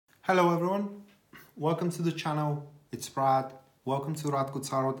Hello everyone, welcome to the channel. It's Brad. Welcome to Radko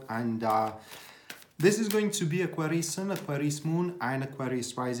Tarot, and this is going to be Aquarius Sun, Aquarius Moon and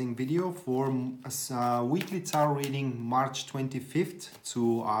Aquarius Rising video for a weekly tarot reading March 25th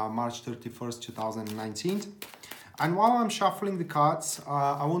to March 31st, 2019. And while I'm shuffling the cards,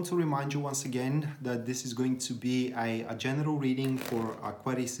 I want to remind you once again that this is going to be a general reading for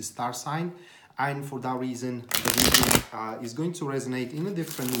Aquarius star sign. And for that reason, the reading is going to resonate in a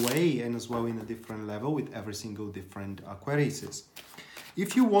different way and as well in a different level with every single different Aquariuses.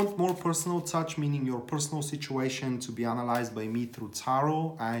 If you want more personal touch, meaning your personal situation to be analyzed by me through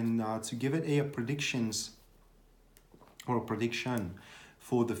tarot and to give it a predictions or a prediction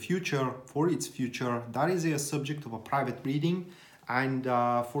for the future, for its future, that is a subject of a private reading. And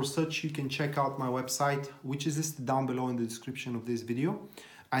for such, you can check out my website, which is listed down below in the description of this video.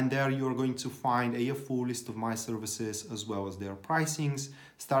 And there you're going to find a full list of my services as well as their pricings,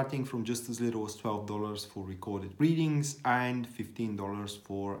 starting from just as little as $12 for recorded readings and $15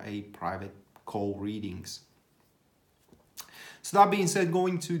 for a private call readings. So that being said,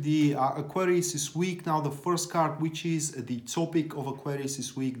 going to the Aquarius this week. Now the first card, which is the topic of Aquarius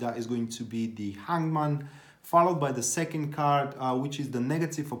this week, that is going to be the Hangman, followed by the second card, which is the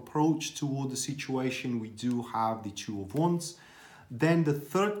negative approach toward the situation. We do have the Two of Wands. Then the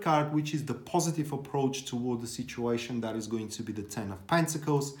third card, which is the positive approach toward the situation, that is going to be the Ten of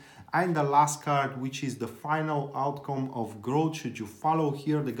Pentacles. And the last card, which is the final outcome of growth, should you follow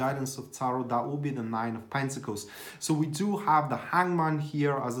here the guidance of tarot, that will be the Nine of Pentacles. So we do have the Hangman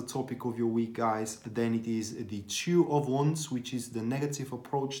here as the topic of your week, guys. Then it is the Two of Wands, which is the negative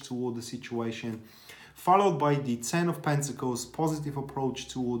approach toward the situation, followed by the Ten of Pentacles, positive approach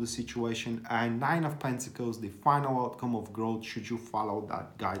toward the situation, and Nine of Pentacles, the final outcome of growth, should you follow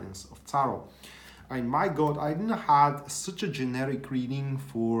that guidance of tarot. And my God, I didn't have such a generic reading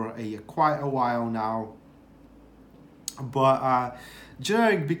for quite a while now. But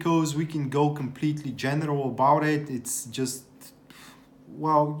generic because we can go completely general about it. It's just,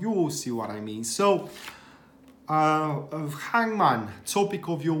 well, you will see what I mean. So, Hangman, topic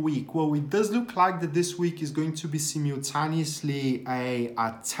of your week. Well, it does look like that this week is going to be simultaneously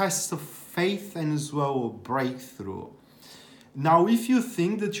a test of faith and as well a breakthrough. Now, if you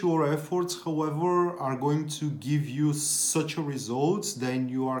think that your efforts, however, are going to give you such a result, then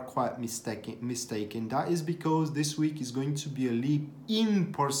you are quite mistaken. That is because this week is going to be a leap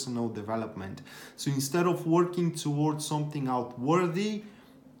in personal development. So instead of working towards something outwardly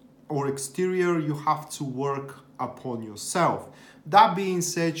or exterior, you have to work upon yourself. That being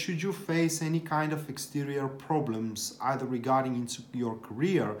said, should you face any kind of exterior problems, either regarding into your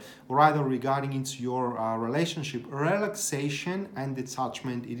career or either regarding into your relationship, relaxation and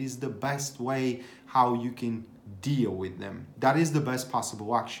detachment, it is the best way how you can deal with them. That is the best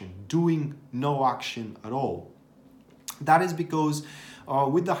possible action, doing no action at all. That is because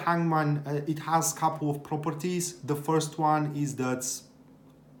with the Hangman, it has a couple of properties. The first one is that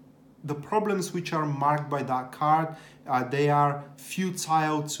the problems which are marked by that card, they are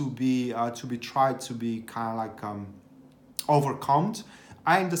futile to be tried to be kind of like overcome.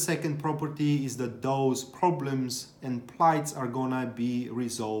 And the second property is that those problems and plights are gonna be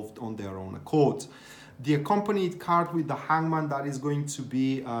resolved on their own accord. The accompanied card with the Hangman, that is going to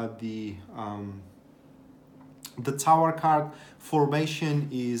be the Tower card. Formation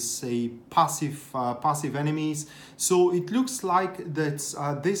is a passive enemies. So it looks like that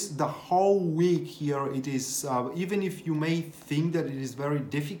the whole week here, it is even if you may think that it is very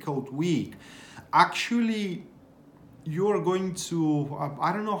difficult week, actually you're going to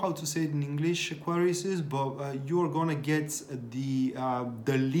I don't know how to say it in English, Aquarius, but you're gonna get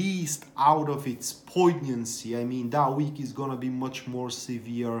the least out of its poignancy. I mean, that week is gonna be much more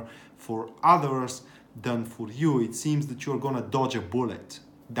severe for others than for you. It seems that you're gonna dodge a bullet,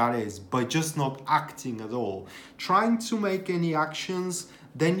 that is, by just not acting at all, trying to make any actions.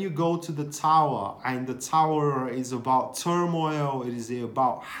 Then you go to the Tower, and the Tower is about turmoil, it is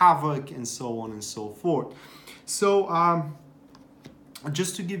about havoc, and so on and so forth. So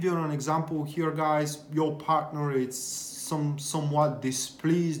just to give you an example here, guys, your partner is somewhat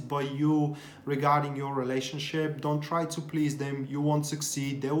displeased by you regarding your relationship. Don't try to please them, you won't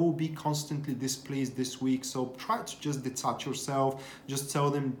succeed. They will be constantly displeased this week, so try to just detach yourself. Just tell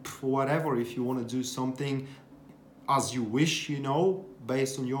them whatever. If you want to do something as you wish, you know,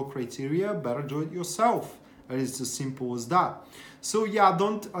 based on your criteria, better do it yourself. It is as simple as that. So yeah,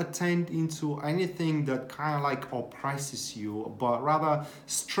 don't attend into anything that kind of like oppresses you, but rather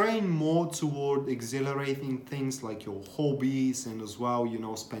strain more toward exhilarating things like your hobbies, and as well, you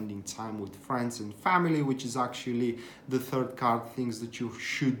know, spending time with friends and family, which is actually the third card, things that you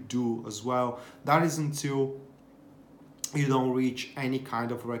should do as well. That is until you don't reach any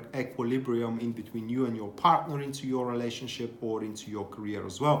kind of equilibrium in between you and your partner, into your relationship or into your career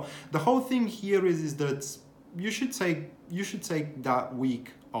as well. The whole thing here is that you should take that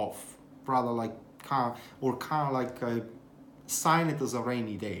week off, rather like kind of like sign it as a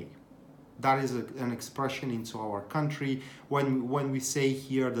rainy day. That is an expression into our country. When we say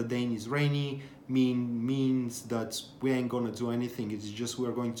here the day is rainy, means that we ain't gonna do anything. It's just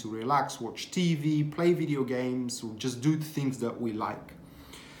we're going to relax, watch TV, play video games, or just do things that we like.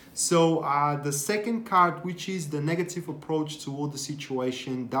 So the second card, which is the negative approach toward the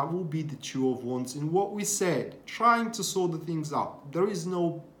situation, that will be the Two of Wands. And what we said, trying to sort the things out. There is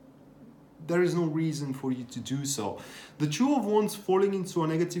no reason for you to do so. The Two of Wands falling into a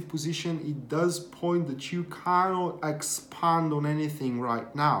negative position, it does point that you cannot expand on anything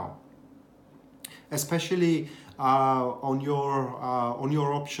right now, especially on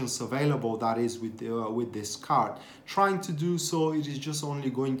your options available, that is with this card. Trying to do so, it is just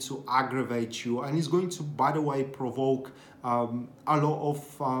only going to aggravate you, and it's going to, by the way, provoke a lot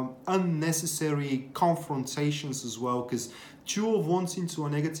of unnecessary confrontations as well, because Two of Wands into a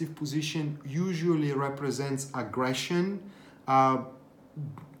negative position usually represents aggression,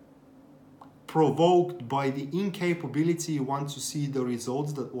 provoked by the incapability you want to see the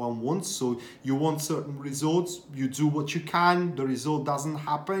results that one wants. So you want certain results, you do what you can, the result doesn't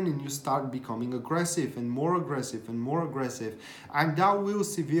happen, and you start becoming aggressive and more aggressive and more aggressive. And that will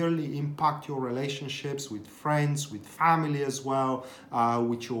severely impact your relationships with friends, with family as well,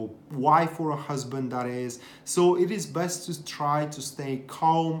 with your wife or a husband, that is. So it is best to try to stay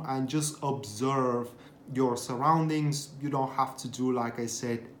calm and just observe your surroundings. You don't have to do, like I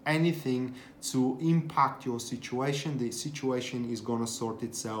said, anything to impact your situation. The situation is going to sort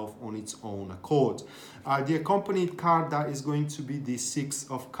itself on its own accord. The accompanied card, that is going to be the Six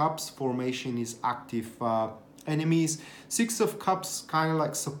of Cups. Formation is active enemies. Six of Cups kind of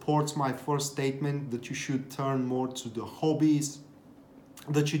like supports my first statement that you should turn more to the hobbies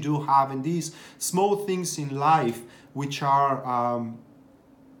that you do have, and these small things in life which are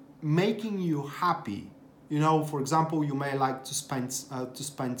making you happy. You know, for example, you may like to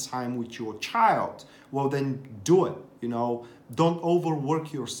spend time with your child. Well, then do it. You know, don't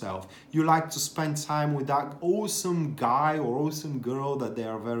overwork yourself. You like to spend time with that awesome guy or awesome girl that they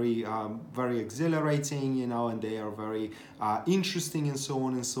are very exhilarating, you know, and they are very interesting, and so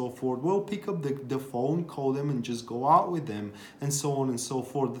on and so forth. Well, pick up the phone, call them, and just go out with them, and so on and so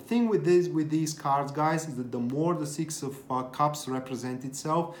forth. The thing with these cards, guys, is that the more the Six of Cups represent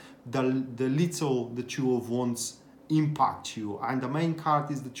itself, the little the Two of Wands impact you. And the main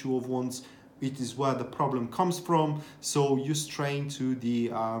card is the Two of Wands. It is where the problem comes from. So you strain to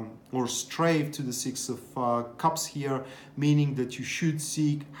the or strive to the Six of Cups here, meaning that you should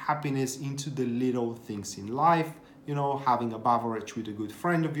seek happiness into the little things in life. You know, having a beverage with a good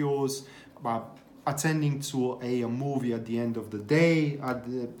friend of yours, attending to a movie at the end of the day, at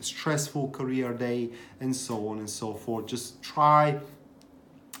the stressful career day, and so on and so forth. Just try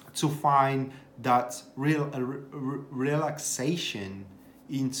to find that real relaxation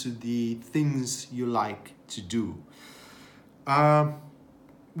into the things you like to do.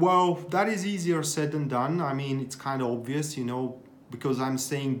 Well, that is easier said than done. I mean, it's kind of obvious, you know, because I'm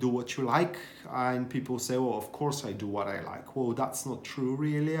saying do what you like, and people say, well, of course I do what I like. Well, that's not true,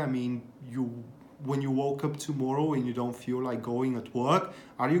 really. I mean, when you woke up tomorrow and you don't feel like going at work,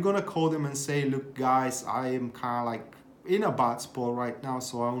 are you gonna call them and say, look, guys, I am kind of like in a bad spot right now,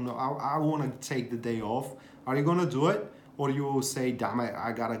 so I want to take the day off? Are you gonna do it? Or you will say, damn it,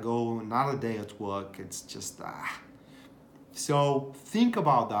 I gotta go another day at work. It's just So think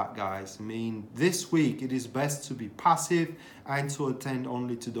about that, guys. I mean, this week it is best to be passive and to attend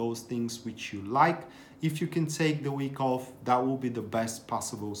only to those things which you like. If you can take the week off, that will be the best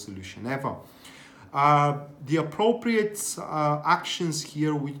possible solution ever. The appropriate actions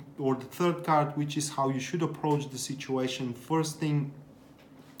here, or the third card, which is how you should approach the situation. First thing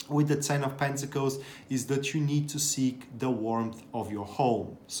with the Ten of Pentacles is that you need to seek the warmth of your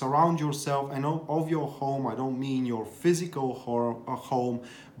home. Surround yourself, and of your home, I don't mean your physical home,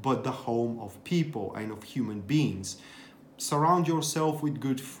 but the home of people and of human beings. Surround yourself with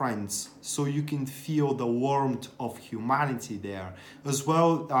good friends so you can feel the warmth of humanity there. As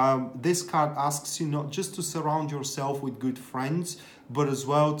well, this card asks you not just to surround yourself with good friends, but as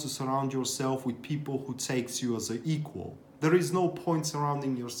well to surround yourself with people who takes you as an equal. There is no point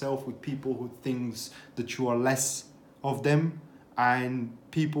surrounding yourself with people who thinks that you are less of them and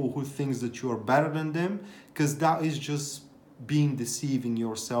people who thinks that you are better than them, because that is just being deceiving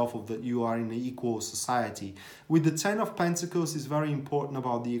yourself of that you are in an equal society. With the Ten of Pentacles, is very important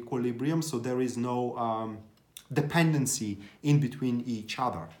about the equilibrium, so there is no dependency in between each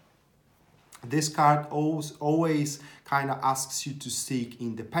other. This card always kind of asks you to seek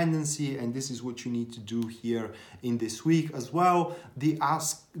independency, and this is what you need to do here in this week as well. The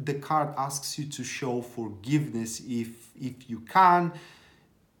card asks you to show forgiveness if you can,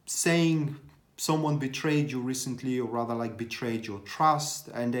 saying someone betrayed you recently, or rather like betrayed your trust,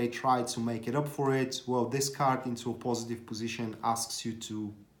 and they tried to make it up for it. Well, this card into a positive position asks you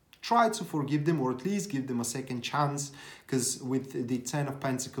to try to forgive them, or at least give them a second chance, because with the Ten of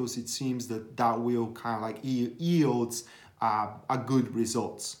Pentacles, it seems that will kind of like yields a good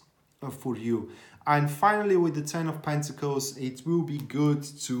results for you. And finally, with the Ten of Pentacles, it will be good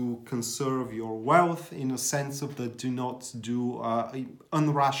to conserve your wealth in a sense of that do not do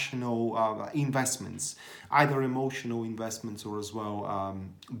unrational investments, either emotional investments or as well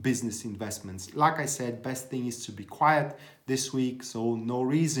business investments. Like I said, best thing is to be quiet this week, so no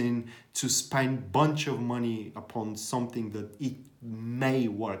reason to spend bunch of money upon something that it may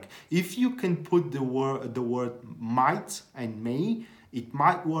work. If you can put the word might and may, it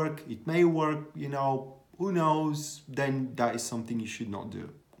might work, it may work, you know, who knows, then that is something you should not do.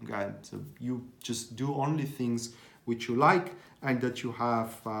 Okay, so you just do only things which you like and that you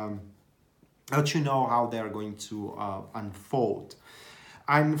have, that you know how they're going to unfold.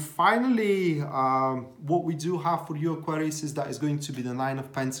 And finally, what we do have for you, Aquarius, is that is going to be the Nine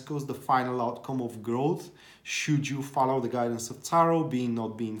of Pentacles, the final outcome of growth. Should you follow the guidance of Tarot,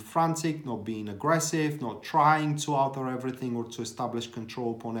 not being frantic, not being aggressive, not trying to alter everything or to establish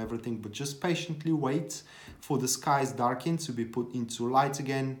control upon everything, but just patiently wait for the skies darken to be put into light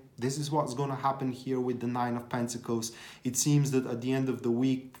again. This is what's going to happen here with the Nine of Pentacles. It seems that at the end of the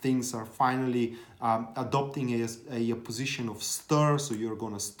week, things are finally adopting a position of stir. So you're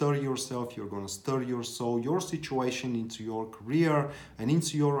going to stir yourself, you're going to stir your soul, your situation into your career and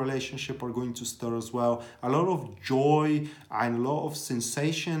into your relationship are going to stir as well. A lot of joy and a lot of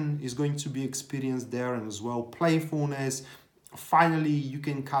sensation is going to be experienced there, and as well playfulness. Finally, you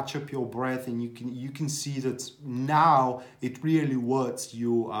can catch up your breath, and you can see that now it really worth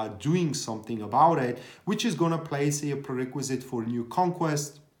you doing something about it, which is going to place a prerequisite for new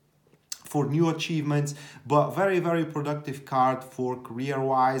conquest, for new achievements, but very, very productive card for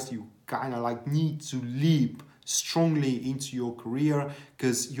career-wise. You kind of like need to leap strongly into your career,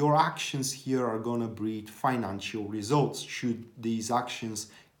 because your actions here are going to breed financial results, should these actions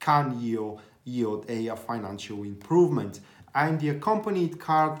can yield a financial improvement. And the accompanied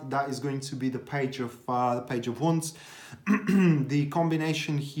card, that is going to be the Page of Wands. The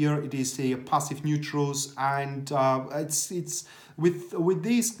combination here, it is a passive neutrals, and it's with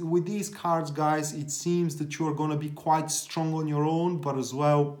these cards, guys, it seems that you are going to be quite strong on your own, but as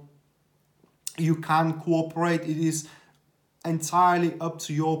well you can cooperate. It is entirely up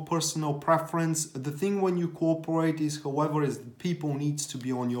to your personal preference. The thing when you cooperate is, however, is people needs to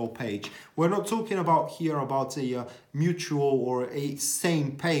be on your page. We're not talking about here about a mutual or a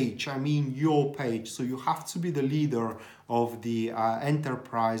same page. I mean your page. So you have to be the leader of the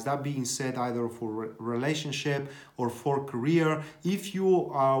enterprise. That being said, either for relationship or for career, if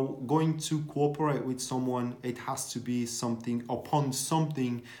you are going to cooperate with someone, it has to be something upon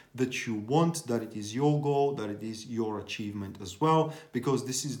something that you want, that it is your goal, that it is your achievement as well, because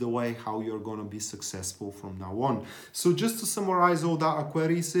this is the way how you're going to be successful from now on. So just to summarize all that,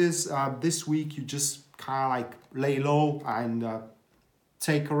 Aquarius, is this week you just kind of like lay low and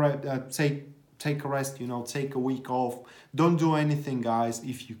take a rest, you know, take a week off. Don't do anything, guys,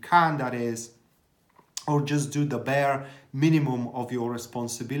 if you can, that is, or just do the bare minimum of your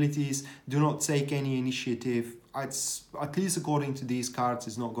responsibilities. Do not take any initiative. It's, at least according to these cards,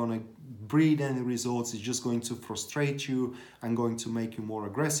 it's not going to breed any results. It's just going to frustrate you and going to make you more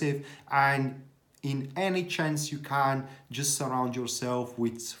aggressive. And in any chance you can, just surround yourself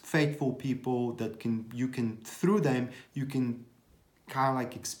with faithful people that through them you can kind of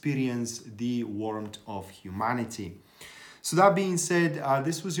like experience the warmth of humanity. So that being said,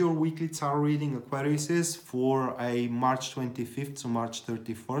 this was your weekly tarot reading, Aquarius, for a March 25th to March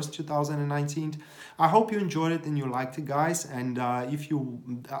 31st, 2019. I hope you enjoyed it and you liked it, guys. And if you,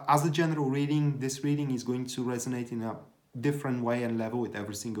 as a general reading, this reading is going to resonate in a different way and level with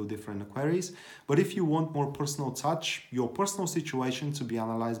every single different Aquarius. But if you want more personal touch, your personal situation to be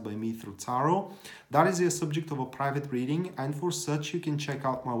analyzed by me through tarot, that is the subject of a private reading, and for such you can check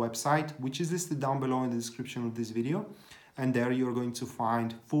out my website, which is listed down below in the description of this video. And there you're going to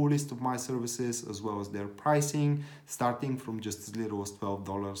find full list of my services as well as their pricing, starting from just as little as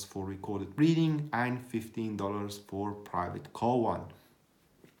 $12 for recorded reading and $15 for private call one.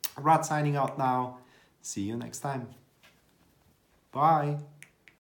 Rad signing out now. See you next time. Bye.